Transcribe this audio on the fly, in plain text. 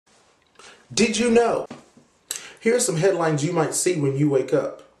Did you know? Here are some headlines you might see when you wake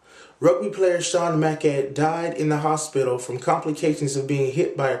up. Rugby player Shawn Mackay died in the hospital from complications of being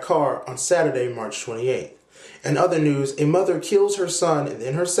hit by a car on Saturday, March 28th. In other news, a mother kills her son and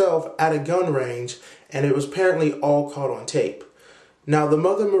then herself at a gun range, and it was apparently all caught on tape. Now, the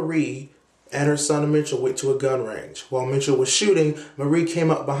mother, Marie, and her son Mitchell went to a gun range. While Mitchell was shooting, Marie came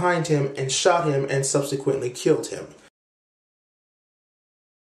up behind him and shot him and subsequently killed him.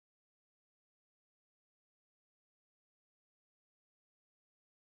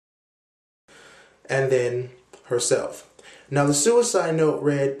 And then herself. Now, the suicide note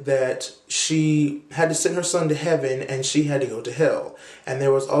read that she had to send her son to heaven and she had to go to hell. And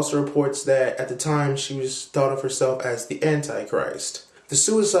there was also reports that at the time she was thought of herself as the Antichrist. The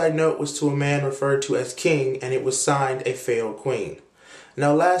suicide note was to a man referred to as King, and it was signed a failed queen.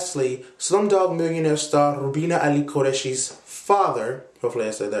 Now, lastly, Slumdog millionaire star Rubina Ali Qureshi's father, hopefully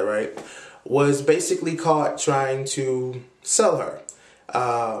I said that right, was basically caught trying to sell her.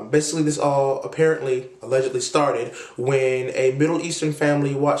 Basically, this all allegedly started when a Middle Eastern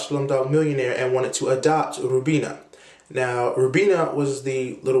family watched Slumdog Millionaire and wanted to adopt Rubina. Now, Rubina was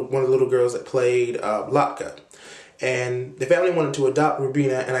one of the little girls that played Latka. And the family wanted to adopt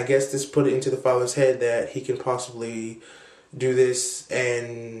Rubina, and I guess this put it into the father's head that he can possibly do this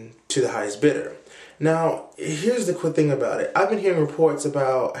and to the highest bidder. Now, here's the quick thing about it. I've been hearing reports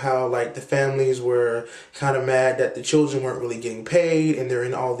about how, like, the families were kind of mad that the children weren't really getting paid, and they're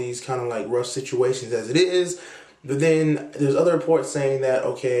in all these kind of, like, rough situations as it is. But then there's other reports saying that,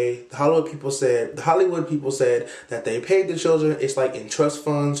 okay, the Hollywood people said that they paid the children. It's like in trust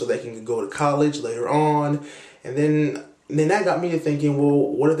funds so they can go to college later on. And then that got me to thinking, well,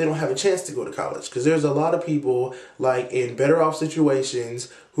 what if they don't have a chance to go to college? Because there's a lot of people, like, in better off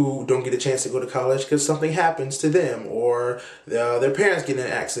situations who don't get a chance to go to college because something happens to them, or their parents get in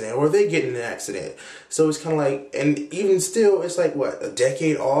an accident, or they get in an accident. So it's kind of like, and even still, it's like, what, a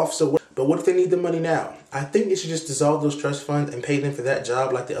decade off? But what if they need the money now? I think they should just dissolve those trust funds and pay them for that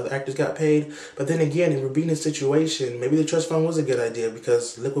job like the other actors got paid. But then again, in Rubina's situation, maybe the trust fund was a good idea,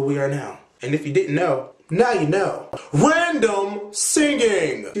 because look where we are now. And if you didn't know, now you know. Random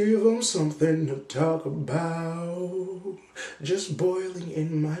singing! Give them something to talk about, just boiling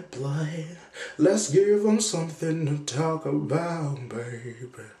in my blood. Let's give them something to talk about, baby.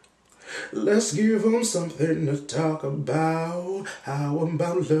 Let's give them something to talk about. How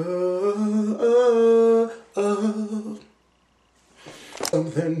about love?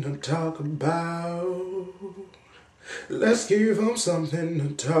 Something to talk about. Let's give them something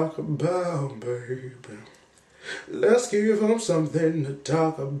to talk about, baby. Let's give them something to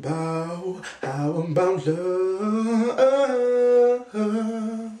talk about. How about love?